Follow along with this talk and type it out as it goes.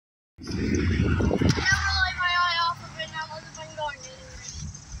my eye off of it and I wasn't been going anywhere.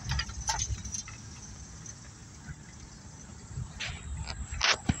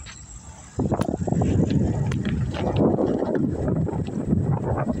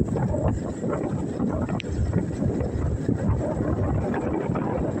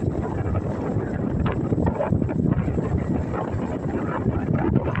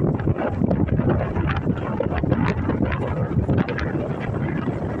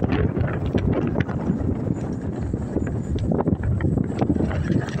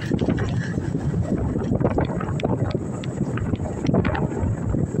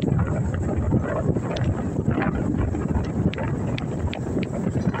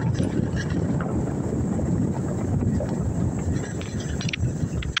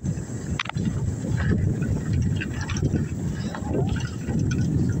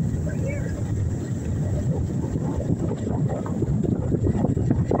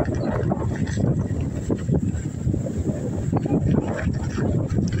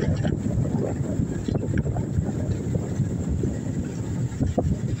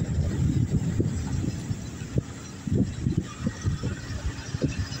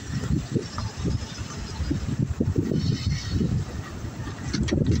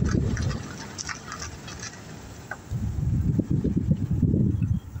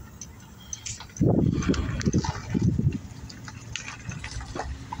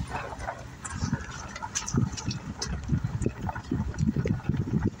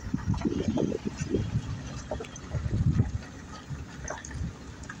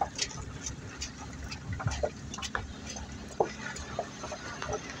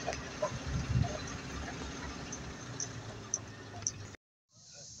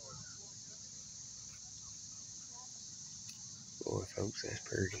 Boy, folks, that's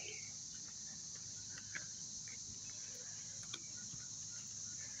pretty.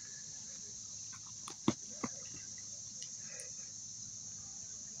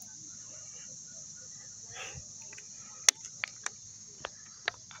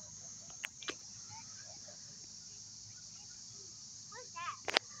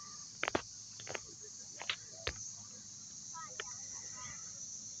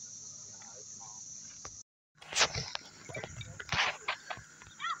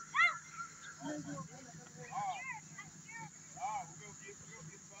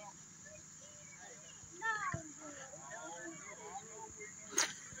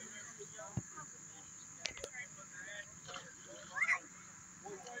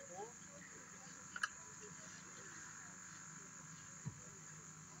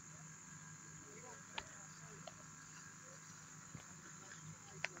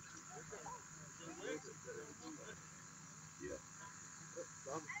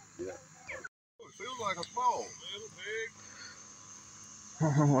 Yeah. It feels like a fall.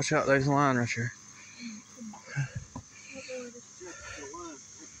 Watch out, there's a line right here.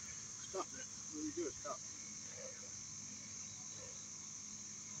 Stop that. What do you do? Stop.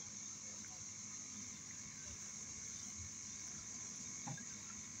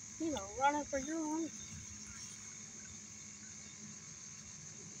 You know, running for your life.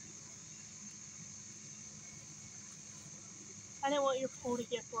 I didn't want your pole to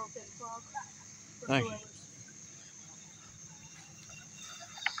get broken, Frog. Thank you.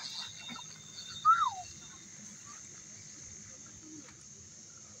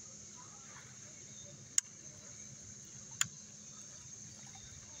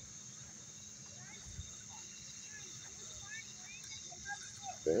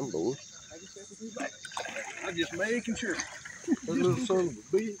 Damn, boy. I'm just making sure. That little son of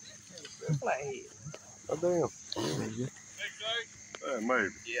a bitch. Flathead. Oh, damn. Maybe.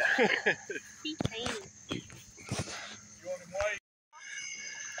 Yeah. He's tame.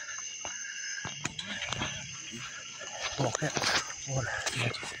 Walk out. Water.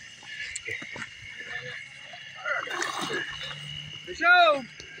 Show!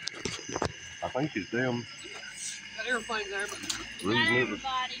 I think it's them. That airplane's there, but Reason it was,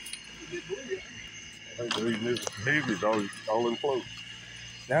 Everybody. I think the reason it was heavy is all in float.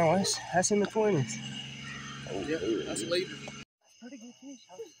 no, that's in the 20s. Oh, Yeah, yeah. that's a leader. Pretty good fish.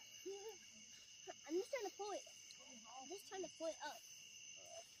 I'm just trying to pull it. I'm just trying to pull it up.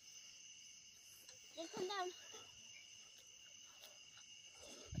 Just come down.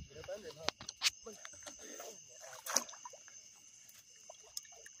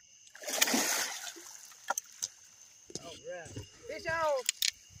 Alright. Fish on!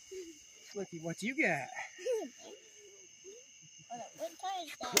 Looky what you got. What time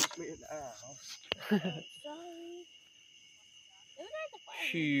is that? Punch me in the eye. Sorry.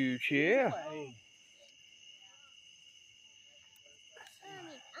 Huge, yeah. I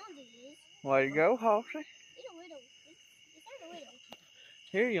don't Way to go, Hossy. He's a little. He's not a little.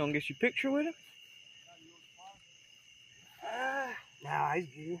 Here, you want to get your picture with him? Nah, he's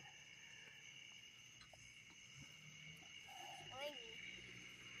good.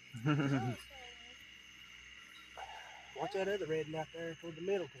 Watch that other red out there toward the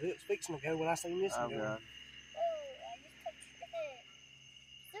middle, because it's fixing to go when I seen this one go. Oh, I just touched it.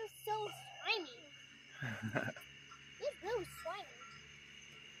 They're so slimy. He's really slimy.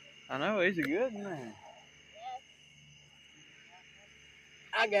 I know, he's a good man.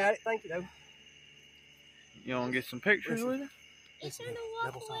 I got it. Thank you, though. You want to get some pictures with him? He's trying to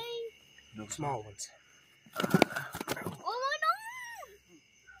walk Double away. No small ones. Oh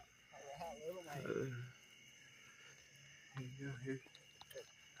my God! Here you go, here.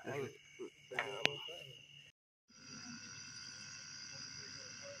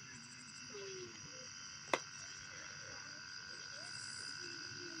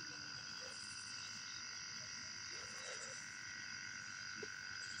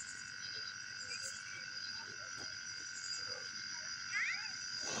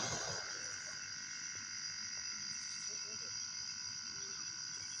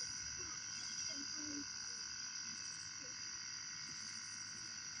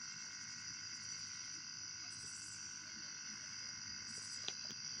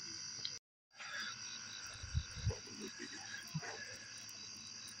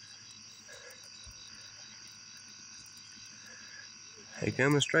 He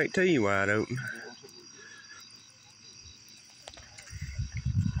coming straight to you wide open.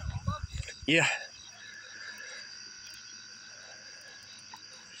 Yeah.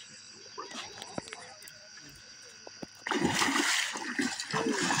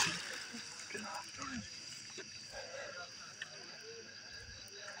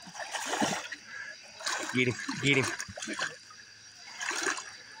 Get him, get him.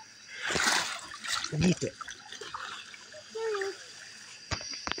 Get it.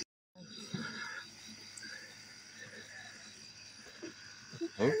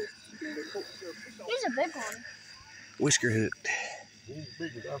 He's a big one. Whisker hooked. He's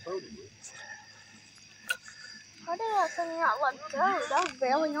bigger than I thought he was. How did that thing not let go? That was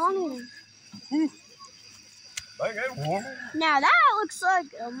barely on him. Bang that one. Now that looks like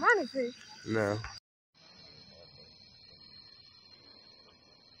a moneyfish. No.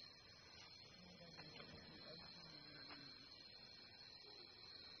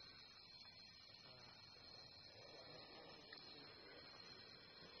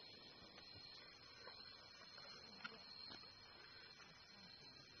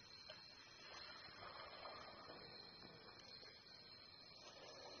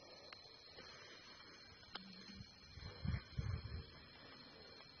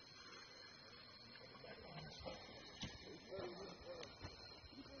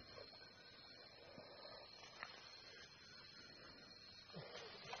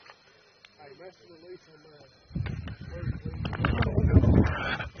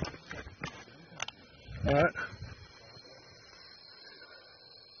 All right.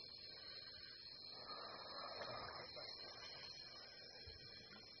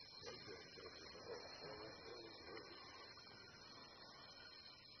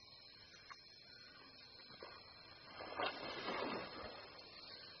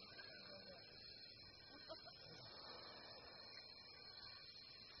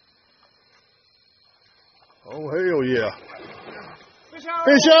 Oh, hell yeah. Fish on!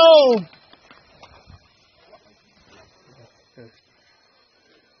 Fish on!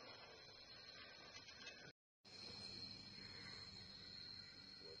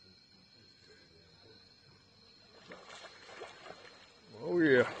 Oh,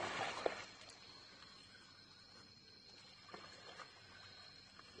 yeah.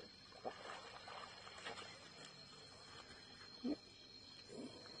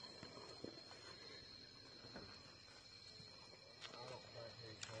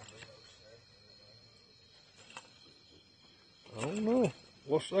 I don't know.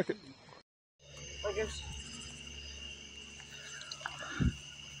 What's second? I guess.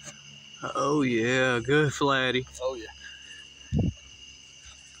 Oh yeah, good flatty. Oh, yeah.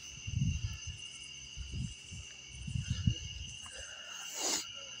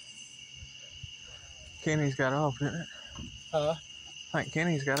 Kenny's got off, didn't it? Huh? I think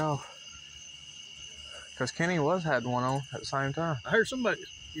Kenny's got off. Because Kenny had one on at the same time. I heard somebody.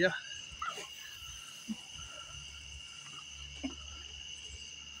 Yeah.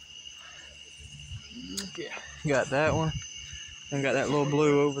 Okay. Got that one. And got that little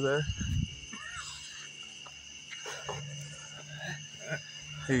blue over there.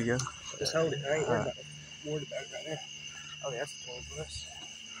 Here you go. Just hold it. I ain't worried about it right there. Oh, yeah, that's a 20 plus.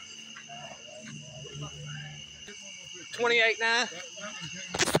 28.9.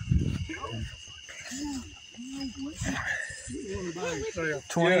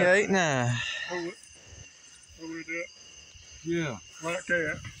 28.9. Yeah, like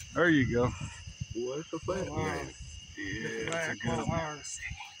that. There you go. Boy, that's a fat man. Yeah, that's a good one.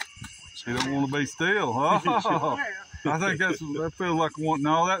 He don't want to be still, huh? I think that feels like one.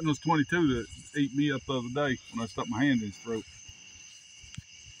 No, that was 22 that ate me up the other day when I stuck my hand in his throat.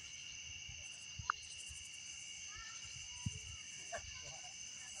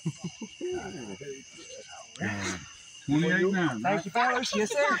 $28.9. Thank you, fellas.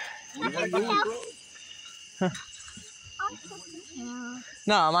 Yes, sir.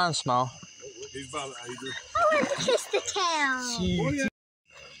 No, mine's small. He's about an acre. I want to kiss the tail.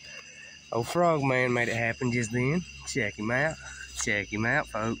 Old Frog Man made it happen just then. Check him out. Check him out,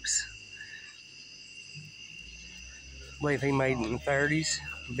 folks. I believe he made it in the 30s.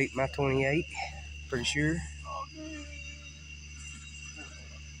 Beat my 28. Pretty sure.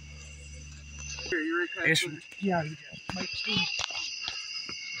 It's, yeah,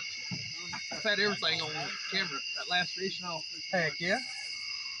 I've had everything on camera. That last fish and all. heck yeah.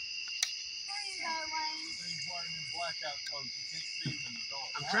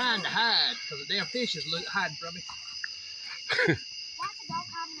 I'm trying to hide because the damn fish is hiding from me.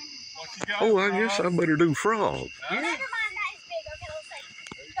 Oh, I guess I better do frog. Never mind, that is big. Okay, let's say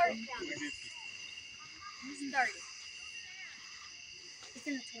 30 pounds. It's 30. It's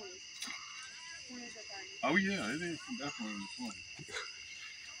in the 20s. 20s or 30s. Oh, yeah, it is definitely in the 20s.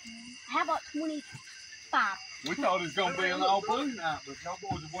 How about 25? We thought it was going to be an all blue night, but y'all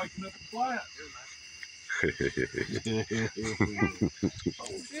boys are waking up the flat.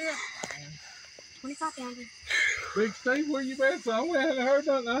 25 pounders. Big Steve, where you been, son? We hadn't heard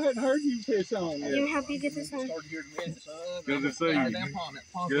nothing. I hadn't heard you fish on yet. You know how big is this one? Good to see you.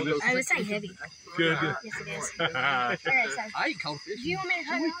 Good to I would say heavy. Good. Yes, it is. Alright, so. I ain't caught a fish. Do you want me to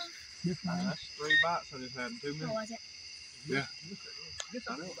cut it off? That's 3 bites I just had in 2 What minutes. was it? Yeah.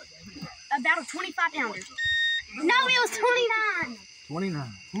 About a 25 pounder. No, it was 29.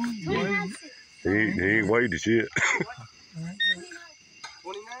 29. 29. He ain't weighed it yet.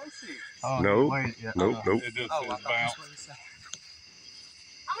 29.6. Oh, No. wait, yeah. Nope, nope. It just Oh, I says thought bounce.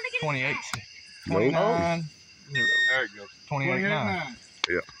 I'm gonna get 28. Nope. 29. 0. There it goes. 28.9.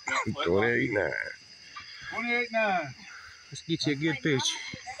 28.9. 28.9. Let's get you a good picture.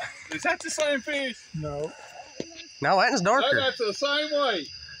 Is that the same fish? No. No, that one's darker. That's the same weight.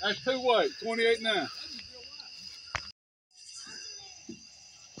 That's 2 weight. 28.9.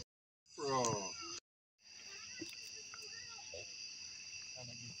 Oh.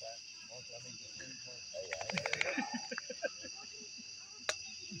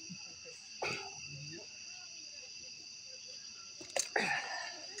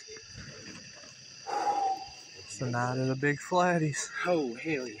 It's the night of the big flatties. Oh,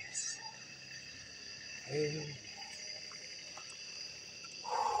 hell yes. Hell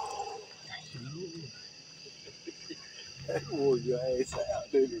That wore your ass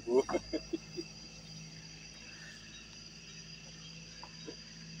out, didn't it, boy?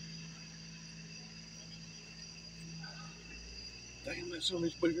 Damn, that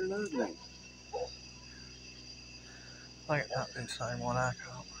something's bigger than that thing. I think it might be the same one I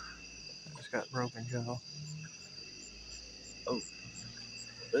caught. I just got broken jaw.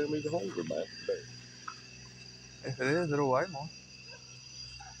 Damn, he's a hungry man today. If it is, it'll weigh more.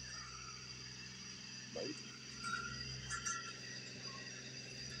 Maybe.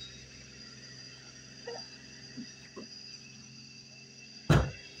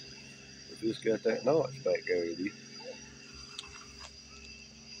 If it's got that notch back there, it is.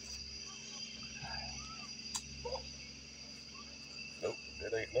 Nope,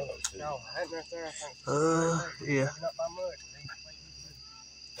 that ain't notch. no, that right there, I think. Yeah. Not by much.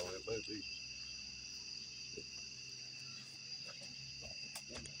 Oh, it may be.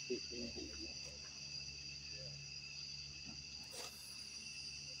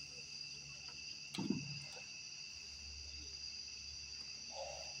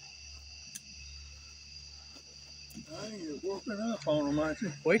 Hey, you're working up on them, ain't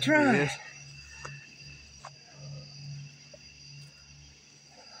you? We tried. Yes.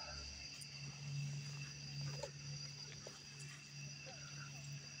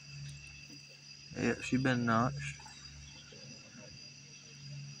 Yeah, she been notched.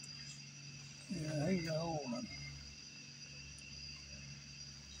 Yeah, he's old one.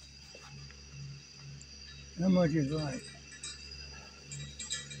 How much is right?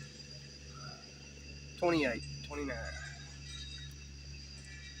 28, 29.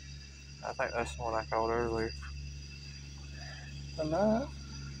 I think that's the one I caught earlier. Tonight?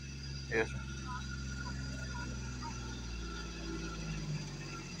 Yes, sir.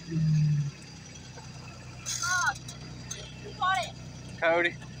 Who bought it?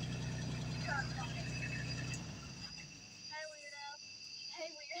 Cody. Hey, weirdo. Hey,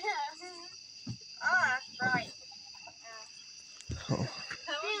 weirdo. Ah, right.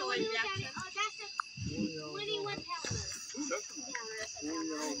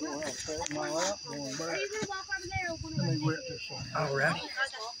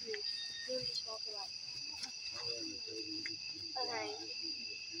 All right.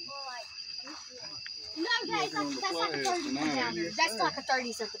 No, Dad, that's like a 30 pounder. That's like a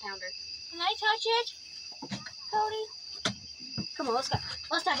 30-something pounder. Can I touch it, Cody? Come on, let's go.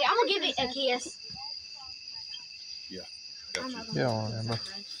 Let's touch it. I'm gonna give it a kiss. Got you. Yeah, I don't remember.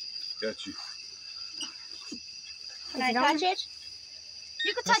 Got you. Can I touch it?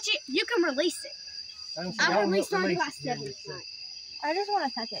 You can touch it. You can release it. I released mine by 7 tonight. I just want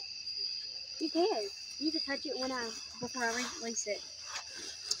to touch it. You can. You can touch it before I release it.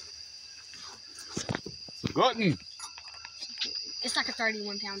 Button. It's like a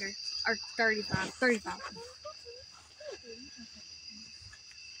 31 pounder or 35.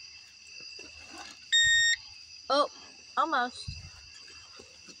 Oh, almost.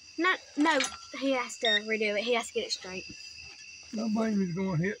 No, he has to redo it. He has to get it straight. My baby's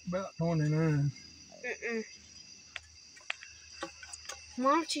going to hit about 29.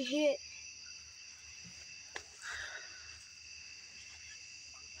 Why don't you hit?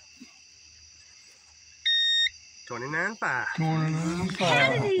 $29.5. 29.5.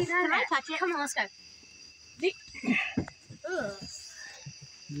 Can I touch it? Come on, let's go. Ugh.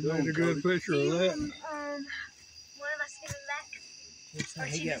 You made a good picture of that. One of us get it back.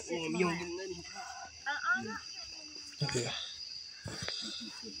 He got one. You don't get nothing. Okay.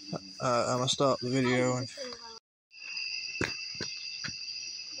 I'm gonna stop the video and.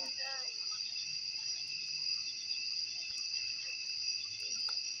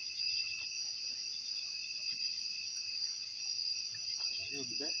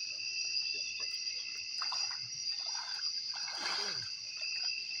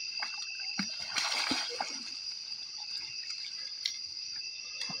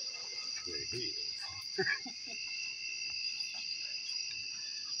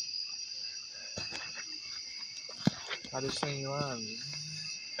 I just seen you on. Man,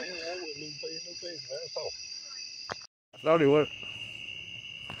 I wouldn't even pay no attention. That's all. I thought he was.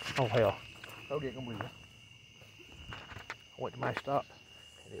 Oh, hell. Okay, come with you. I went to my stop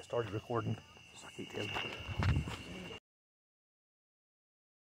and it started recording. So I keep telling you.